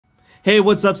Hey,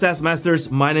 what's up, SaaS Masters?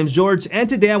 My name's George, and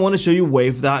today I want to show you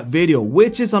Wave.Video,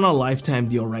 which is on a lifetime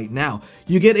deal right now.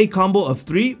 You get a combo of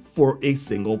 3 for a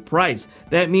single price.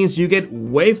 That means you get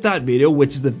Wave.Video,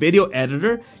 which is the video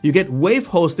editor. You get Wave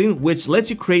Hosting, which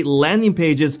lets you create landing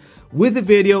pages with a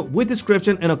video, with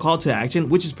description, and a call to action,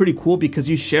 which is pretty cool because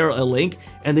you share a link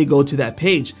and they go to that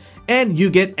page. And you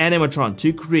get Animatron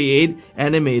to create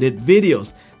animated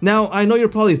videos. Now, I know you're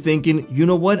probably thinking, you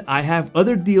know what, I have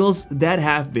other deals that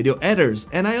have video editors,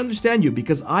 and I understand you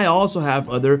because I also have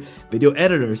other video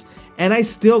editors, and I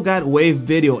still got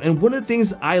Wave.Video. And one of the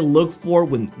things I look for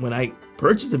when I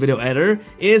purchase a video editor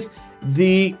is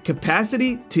the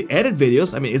capacity to edit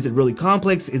videos. I mean, is it really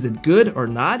complex? Is it good or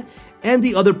not? And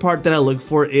the other part that I look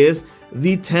for is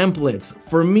the templates.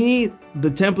 For me, the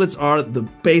templates are the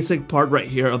basic part right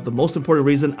here of the most important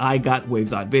reason I got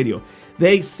Wave.Video.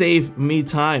 They save me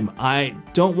time. I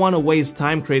don't want to waste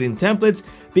time creating templates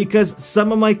because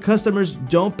some of my customers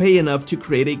don't pay enough to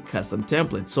create a custom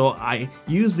template. So I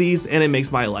use these and it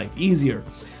makes my life easier.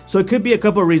 So it could be a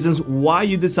couple of reasons why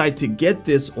you decide to get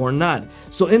this or not.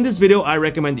 So in this video, I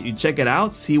recommend that you check it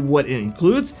out, see what it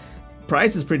includes.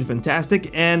 Price is pretty fantastic,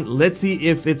 and let's see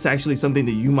if it's actually something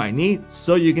that you might need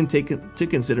so you can take it to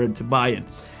consider to buy it.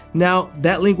 Now,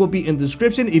 that link will be in the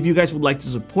description. If you guys would like to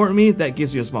support me, that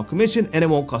gives you a small commission and it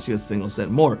won't cost you a single cent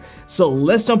more. So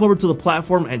let's jump over to the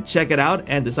platform and check it out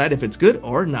and decide if it's good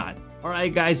or not.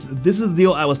 Alright guys, this is the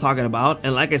deal I was talking about,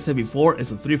 and like I said before,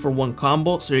 it's a 3-for-1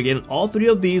 combo, so you're getting all 3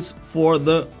 of these for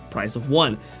the price of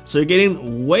 1. So you're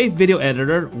getting Wave.Video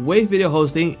Editor, Wave.Video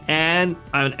Hosting, and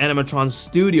an Animatron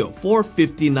Studio for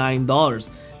 $59.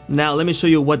 Now let me show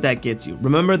you what that gets you.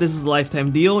 Remember, this is a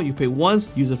lifetime deal. You pay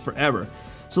once, use it forever.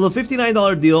 So the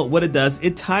 $59 deal, what it does,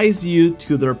 it ties you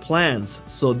to their plans.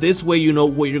 So this way you know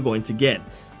what you're going to get.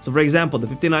 So for example, the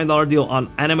 $59 deal on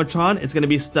Animatron, it's going to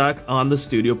be stuck on the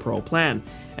Studio Pro plan.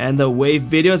 And the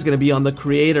Wave.Video is going to be on the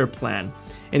Creator plan.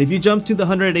 And if you jump to the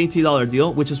 $180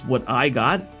 deal, which is what I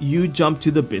got, you jump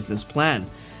to the business plan.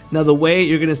 Now the way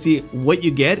you're going to see what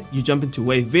you get, you jump into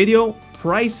Wave.Video,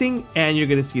 pricing, and you're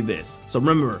going to see this. So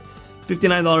remember,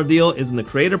 $59 deal is in the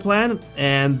Creator plan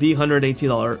and the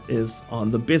 $180 is on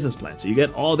the business plan. So you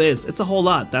get all this. It's a whole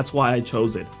lot. That's why I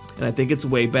chose it. And I think it's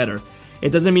way better. It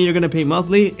doesn't mean you're going to pay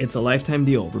monthly. It's a lifetime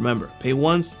deal. Remember, pay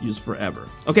once, use forever.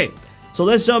 Okay, so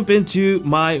let's jump into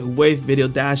my Wave.Video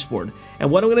dashboard. And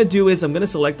what I'm going to do is I'm going to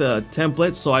select a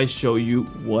template so I show you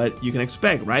what you can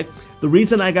expect, right? The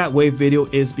reason I got Wave.Video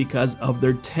is because of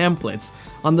their templates.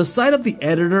 On the side of the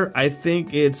editor, I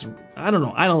think it's, I don't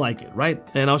know, I don't like it, right?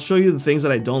 And I'll show you the things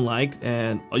that I don't like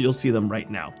and you'll see them right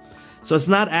now. So it's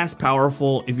not as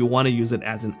powerful if you want to use it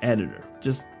as an editor.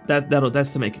 Just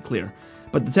that's to make it clear.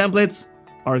 But the templates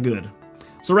are good.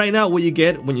 So right now what you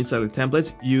get when you select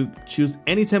templates, you choose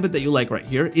any template that you like right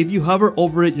here. If you hover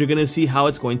over it, you're going to see how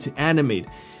it's going to animate.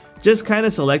 Just kind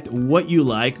of select what you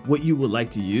like, what you would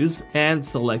like to use, and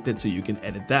select it so you can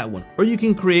edit that one. Or you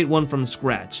can create one from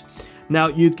scratch. Now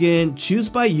you can choose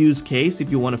by use case if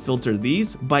you want to filter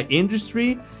these, by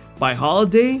industry, by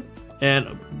holiday,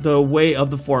 and the way of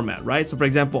the format, right? So for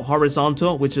example,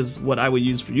 horizontal, which is what I would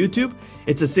use for YouTube,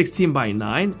 it's a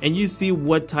 16:9, and you see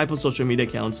what type of social media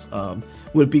accounts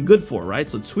would be good for, right?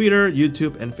 So Twitter,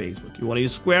 YouTube, and Facebook. You want to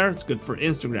use square, it's good for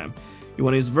Instagram. You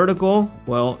want to use vertical,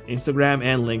 well, Instagram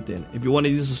and LinkedIn. If you want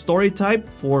to use a story type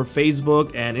for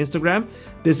Facebook and Instagram,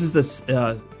 this is the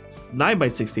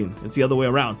 9:16. It's the other way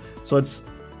around, so it's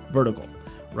vertical,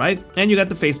 right? And you got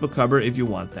the Facebook cover if you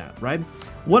want that, right?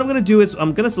 What I'm going to do is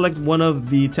I'm going to select one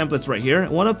of the templates right here.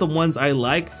 One of the ones I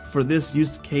like for this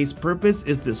use case purpose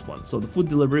is this one. So the food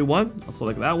delivery one, I'll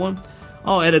select that one.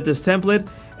 I'll edit this template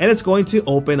and it's going to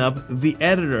open up the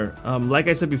editor. Like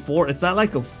I said before, it's not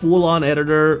like a full-on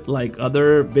editor like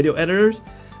other video editors,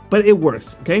 but it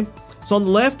works, okay? So on the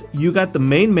left, you got the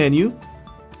main menu.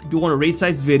 If you want to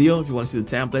resize video, if you want to see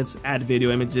the templates, add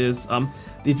video images,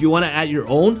 if you want to add your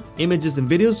own images and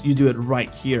videos, you do it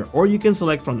right here. Or you can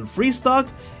select from the free stock,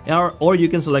 or you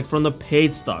can select from the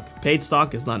paid stock. Paid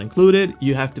stock is not included,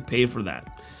 you have to pay for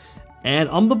that. And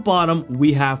on the bottom,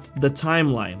 we have the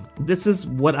timeline. This is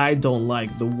what I don't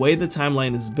like, the way the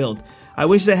timeline is built. I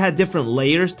wish they had different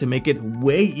layers to make it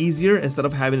way easier instead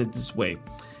of having it this way.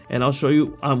 And I'll show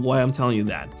you why I'm telling you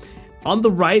that. On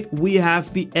the right, we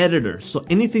have the editor. So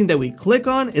anything that we click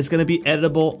on is going to be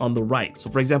editable on the right. So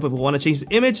for example, if we want to change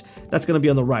the image, that's going to be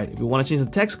on the right. If we want to change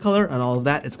the text color and all of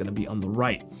that, it's going to be on the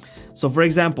right. So for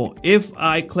example, if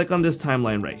I click on this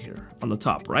timeline right here on the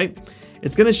top, right,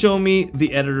 it's going to show me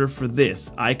the editor for this.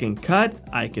 I can cut,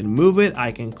 I can move it,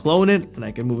 I can clone it, and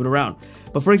I can move it around.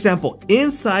 But for example,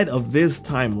 inside of this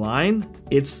timeline,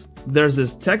 there's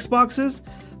this text boxes,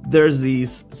 There's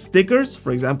these stickers.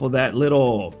 For example, that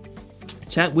little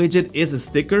chat widget is a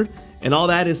sticker, and all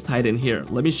that is tied in here.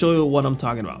 Let me show you what I'm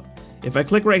talking about. If I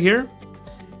click right here,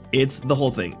 it's the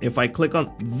whole thing. If I click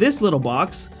on this little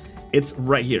box, it's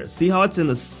right here. See how it's in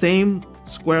the same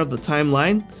square of the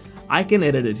timeline? I can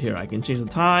edit it here. I can change the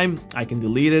time, I can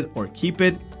delete it or keep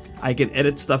it. I can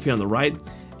edit stuff here on the right.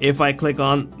 If I click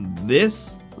on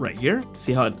this right here,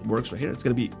 see how it works right here? It's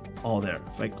gonna be all there.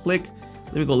 If I click,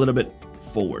 let me go a little bit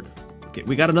forward. Okay,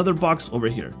 we got another box over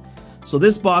here. So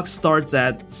this box starts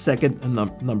at second and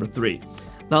number 3.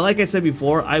 Now, like I said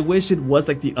before, I wish it was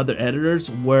like the other editors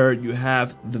where you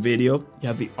have the video, you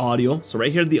have the audio. So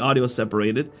right here, the audio is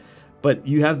separated, but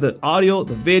you have the audio,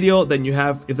 the video, then you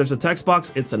have, if there's a text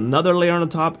box, it's another layer on the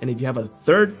top. And if you have a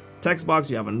third text box,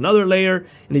 you have another layer.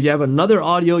 And if you have another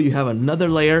audio, you have another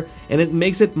layer. And it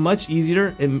makes it much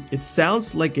easier. And it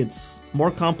sounds like it's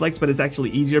more complex, but it's actually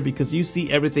easier because you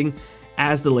see everything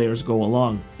as the layers go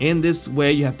along. In this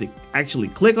way, you have to actually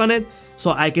click on it.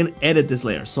 So I can edit this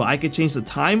layer. So I can change the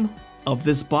time of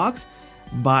this box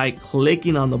by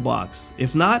clicking on the box.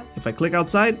 If not, if I click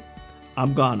outside,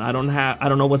 I'm gone. I don't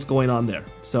know what's going on there.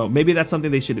 So maybe that's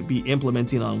something they should be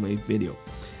implementing on Wave.Video.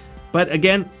 But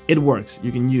again, it works.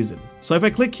 You can use it. So if I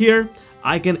click here,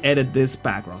 I can edit this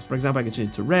background. For example, I can change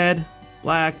it to red,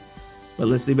 black, but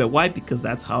let's leave it white because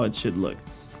that's how it should look.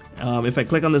 If I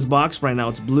click on this box, right now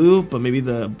it's blue, but maybe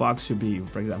the box should be,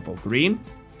 for example, green.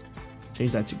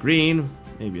 Change that to green,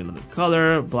 maybe another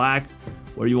color, black,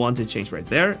 where you want to change right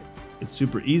there. It's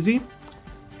super easy.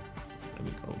 Let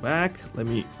me go back. Let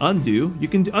me undo. You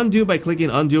can undo by clicking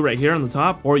undo right here on the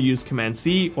top, or use Command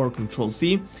C or Control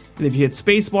C. And if you hit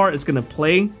spacebar, it's gonna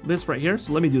play this right here.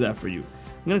 So let me do that for you.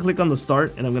 I'm gonna click on the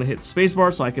start and I'm gonna hit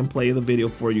spacebar so I can play the video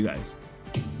for you guys.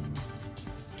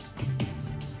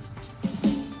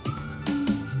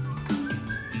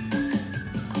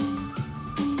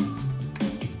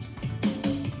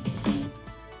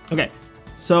 Okay,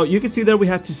 so you can see there we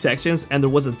have 2 sections and there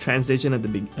was a transition at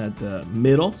the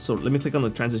middle. So let me click on the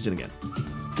transition again.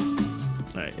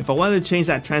 All right, if I wanted to change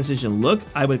that transition look,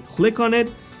 I would click on it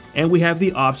and we have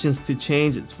the options to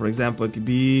change it. For example, it could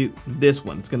be this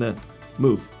one. It's gonna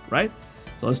move, right?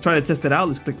 So let's try to test it out.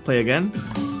 Let's click play again.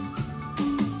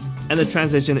 And the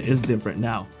transition is different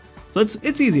now. So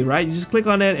it's easy, right? You just click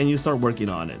on it and you start working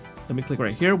on it. Let me click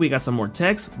right here. We got some more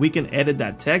text. We can edit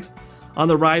that text. On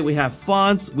the right, we have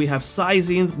fonts, we have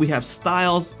sizings, we have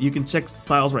styles. You can check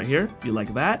styles right here if you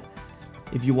like that.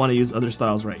 If you want to use other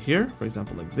styles right here, for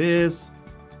example, like this,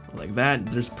 or like that,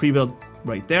 there's pre-built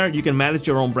right there. You can manage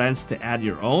your own brands to add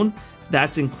your own.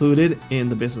 That's included in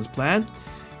the business plan.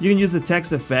 You can use the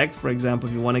text effect. For example,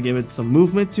 if you want to give it some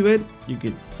movement to it, you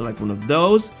could select one of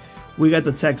those. We got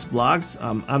the text blocks.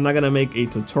 I'm not gonna make a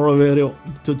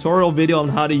tutorial video on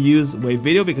how to use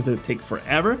Wave.Video because it would take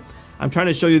forever. I'm trying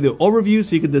to show you the overview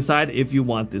so you can decide if you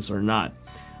want this or not.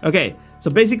 Okay,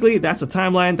 so basically that's the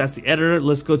timeline, that's the editor.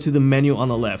 Let's go to the menu on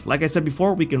the left. Like I said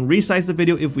before, we can resize the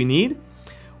video if we need.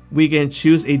 We can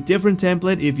choose a different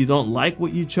template if you don't like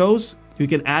what you chose. We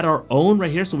can add our own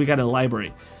right here. So we got a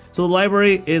library. So the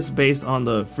library is based on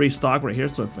the free stock right here.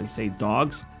 So if I say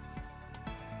dogs,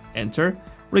 enter,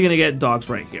 we're gonna get dogs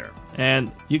right here.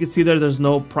 And you can see there's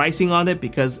no pricing on it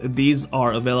because these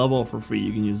are available for free.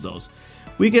 You can use those.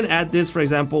 We can add this, for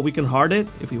example, we can hard it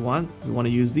if we want. We want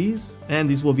to use these, and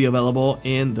these will be available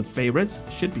in the favorites.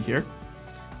 Should be here.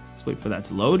 Let's wait for that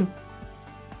to load.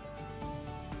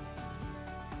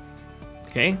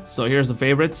 Okay, so here's the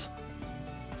favorites.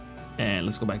 And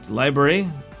let's go back to library.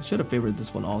 I should have favored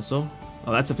this one also.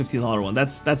 Oh, that's a $15 one.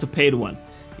 That's a paid one.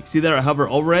 You can see there I hover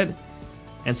over it,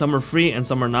 and some are free and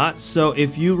some are not. So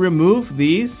if you remove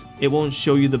these, it won't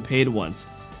show you the paid ones.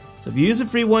 So if you use a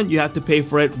free one, you have to pay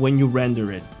for it when you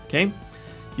render it, okay?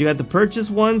 You got the purchase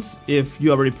ones if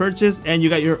you already purchased, and you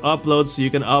got your uploads so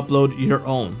you can upload your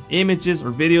own images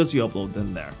or videos, you upload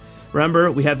them there.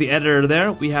 Remember, we have the editor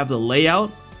there, we have the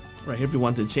layout right here if you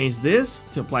want to change this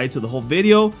to apply it to the whole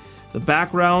video, the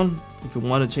background, if you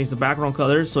want to change the background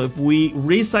color. So if we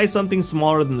resize something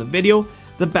smaller than the video,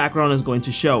 the background is going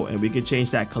to show, and we can change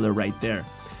that color right there.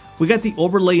 We got the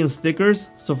overlay and stickers.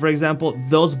 So for example,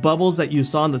 those bubbles that you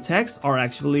saw in the text are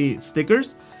actually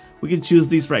stickers. We can choose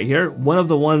these right here. One of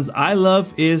the ones I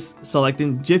love is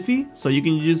selecting Jiffy. So you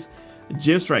can use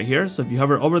GIFs right here. So if you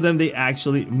hover over them, they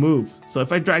actually move. So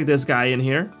if I drag this guy in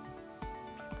here,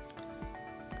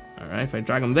 all right, if I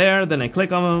drag him there, then I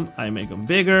click on him, I make him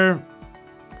bigger.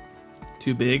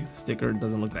 Too big, sticker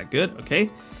doesn't look that good, okay?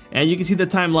 And you can see the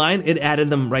timeline, it added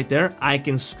them right there. I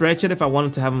can stretch it if I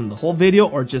wanted to have them the whole video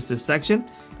or just this section,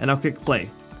 and I'll click play.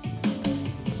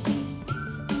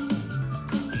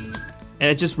 and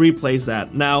it just replays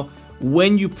that. Now,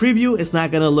 when you preview, it's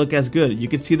not gonna look as good. You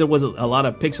can see there was a lot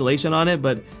of pixelation on it,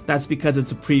 but that's because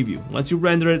it's a preview. Once you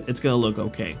render it, it's gonna look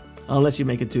okay, unless you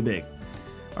make it too big.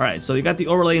 All right, so you got the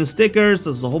overlay and stickers.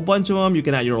 There's a whole bunch of them. You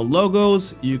can add your own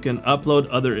logos. You can upload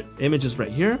other images right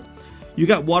here. You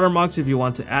got watermarks if you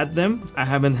want to add them. I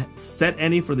haven't set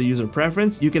any for the user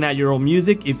preference. You can add your own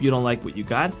music if you don't like what you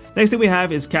got. Next thing we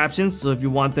have is captions. So if you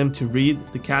want them to read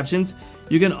the captions,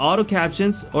 you can auto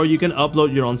captions, or you can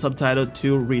upload your own subtitle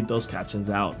to read those captions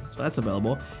out. So that's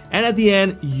available. And at the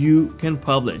end, you can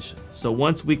publish. So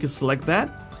once we can select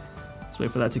that, let's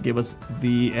wait for that to give us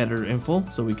the editor info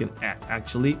so we can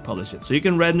actually publish it. So you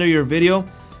can render your video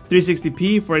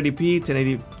 360p, 480p,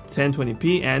 1080,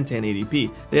 1020p, and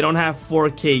 1080p. They don't have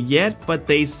 4K yet, but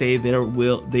they say they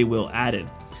will add it.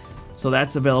 So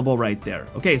that's available right there.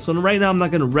 Okay, so right now I'm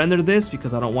not gonna render this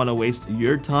because I don't wanna waste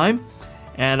your time.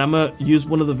 And I'm gonna use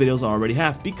one of the videos I already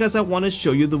have because I wanna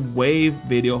show you the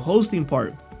Wave.Video hosting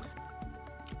part.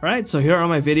 Alright, so here are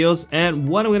my videos, and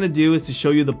what I'm gonna do is to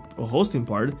show you the hosting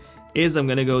part is I'm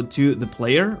gonna go to the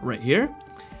player right here.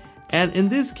 And in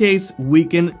this case, we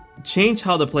can change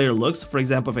how the player looks. For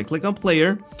example, if I click on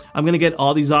player, I'm gonna get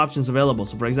all these options available.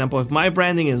 So for example, if my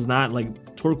branding is not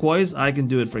like turquoise, I can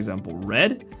do it, for example,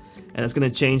 red. And it's gonna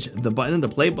change the button, the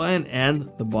play button,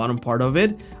 and the bottom part of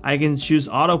it. I can choose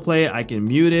autoplay, I can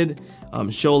mute it,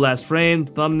 show last frame,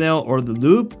 thumbnail, or the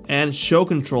loop, and show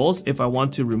controls if I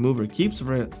want to remove or keep. So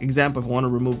for example, if I want to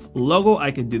remove logo,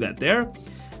 I can do that there.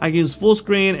 I can use full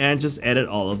screen and just edit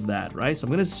all of that, right? So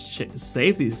I'm gonna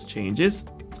save these changes.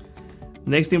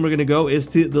 Next thing we're gonna go is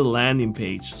to the landing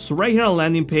page. So right here on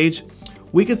landing page,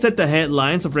 we can set the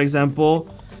headline. So for example,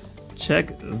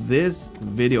 check this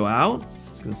video out.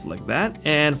 It's gonna select that.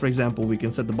 And for example, we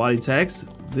can set the body text.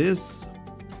 This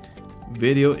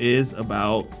video is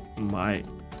about my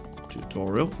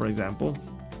tutorial, for example.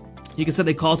 You can set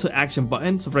a call to action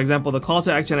button. So for example, the call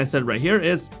to action I said right here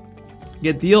is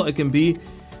get deal. It can be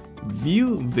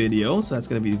view video, so that's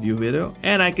going to be view video,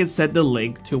 and I can set the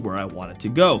link to where I want it to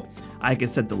go. I can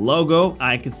set the logo,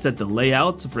 I can set the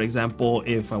layout. So for example,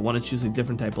 if I want to choose a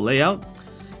different type of layout,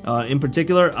 in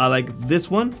particular I like this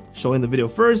one, showing the video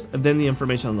first and then the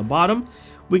information on the bottom.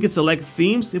 We can select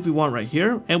themes if we want right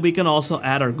here, and we can also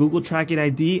add our Google tracking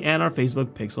ID and our Facebook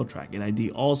pixel tracking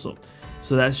ID also.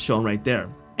 So that's shown right there.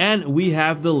 And we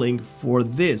have the link for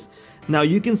this. Now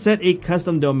you can set a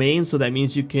custom domain, so that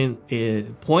means you can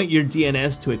point your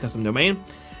DNS to a custom domain.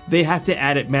 They have to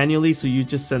add it manually, so you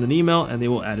just send an email and they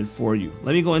will add it for you.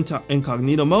 Let me go into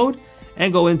incognito mode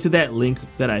and go into that link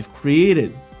that I've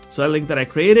created. So that link that I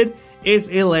created is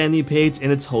a landing page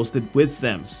and it's hosted with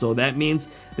them. So that means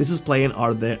this is playing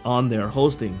on their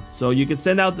hosting. So you can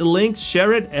send out the link,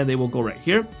 share it, and they will go right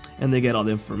here and they get all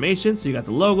the information. So you got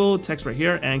the logo, text right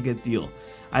here, and get deal.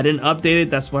 I didn't update it,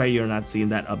 that's why you're not seeing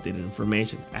that updated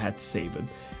information. I had to save it.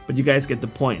 But you guys get the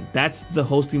point. That's the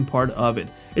hosting part of it.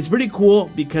 It's pretty cool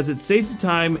because it saves you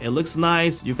time, it looks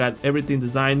nice, you got everything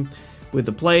designed with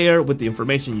the player, with the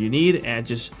information you need, and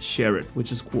just share it,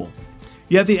 which is cool.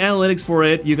 You have the analytics for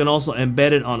it. You can also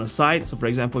embed it on a site. So for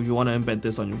example, if you want to embed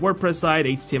this on your WordPress site,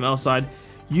 HTML site,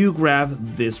 you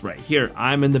grab this right here.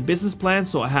 I'm in the business plan,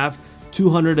 so I have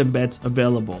 200 embeds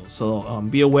available. So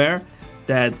be aware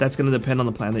that that's going to depend on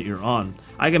the plan that you're on.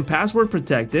 I can password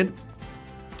protect it.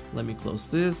 Let me close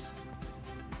this.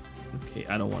 Okay,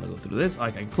 I don't want to go through this.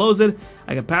 I can close it.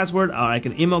 I can password, or I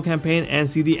can email campaign and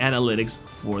see the analytics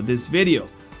for this video.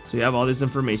 So you have all this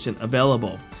information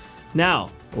available.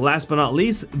 Now, last but not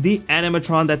least, the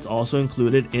Animatron that's also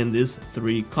included in this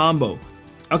 3 combo.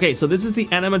 Okay, so this is the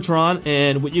Animatron,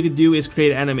 and what you could do is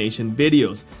create animation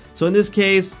videos. So in this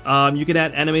case, you can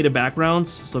add animated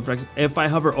backgrounds. So if I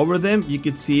hover over them, you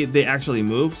can see they actually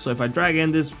move. So if I drag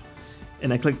in this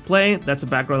and I click play, that's a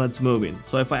background that's moving.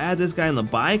 So if I add this guy on the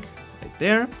bike, right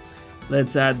there,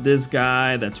 let's add this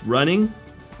guy that's running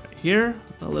right here,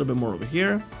 a little bit more over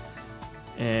here.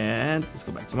 And let's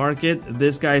go back to market.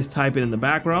 This guy is typing in the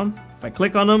background. If I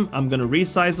click on him, I'm gonna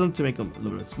resize him to make him a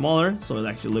little bit smaller so it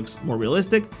actually looks more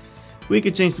realistic. We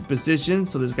could change the position,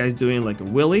 so this guy's doing like a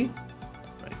wheelie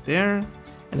right there.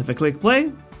 And if I click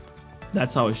play,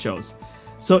 that's how it shows.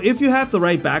 So if you have the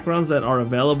right backgrounds that are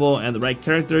available and the right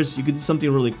characters, you can do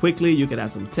something really quickly. You can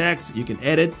add some text, you can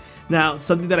edit. Now,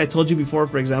 something that I told you before,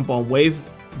 for example, on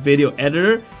Wave.Video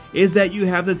editor, is that you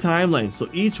have the timeline. So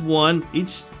each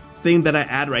thing that I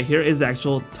add right here is the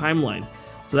actual timeline.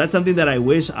 So that's something that I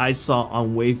wish I saw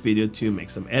on Wave.Video to make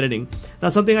some editing. Now,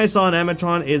 something I saw on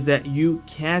Animatron is that you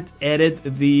can't edit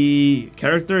the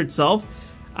character itself.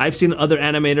 I've seen other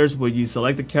animators where you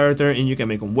select the character and you can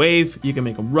make them wave, you can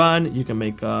make them run, you can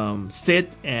make them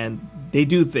sit, and they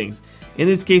do things. In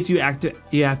this case, you have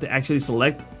to actually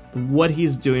select what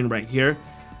he's doing right here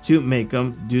to make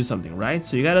him do something, right?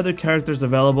 So you got other characters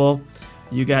available.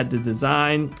 You got the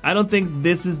design. I don't think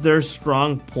this is their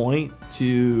strong point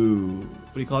to,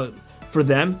 what do you call it? For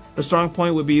them, the strong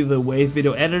point would be the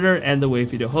Wave.Video editor and the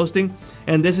Wave.Video hosting.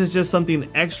 And this is just something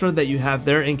extra that you have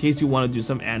there in case you want to do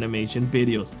some animation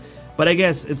videos. But I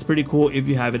guess it's pretty cool if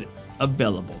you have it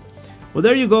available. Well,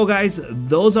 there you go, guys.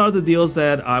 Those are the deals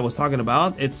that I was talking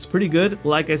about. It's pretty good.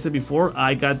 Like I said before,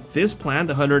 I got this plan,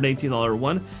 the $118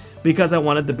 one, because I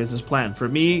wanted the business plan. For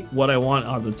me, what I want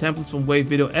are the templates from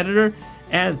Wave.Video editor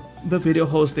and the video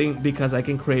hosting, because I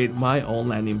can create my own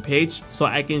landing page so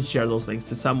I can share those links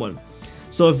to someone.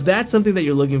 So if that's something that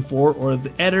you're looking for, or if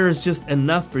the editor is just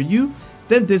enough for you,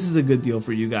 then this is a good deal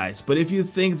for you guys. But if you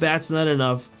think that's not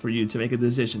enough for you to make a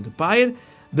decision to buy it,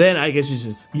 then I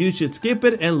guess you should skip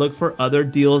it and look for other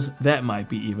deals that might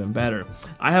be even better.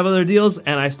 I have other deals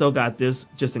and I still got this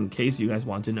just in case you guys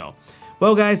want to know.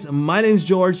 Well guys, my name's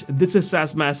George, this is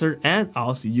SaaS Master, and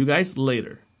I'll see you guys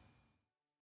later.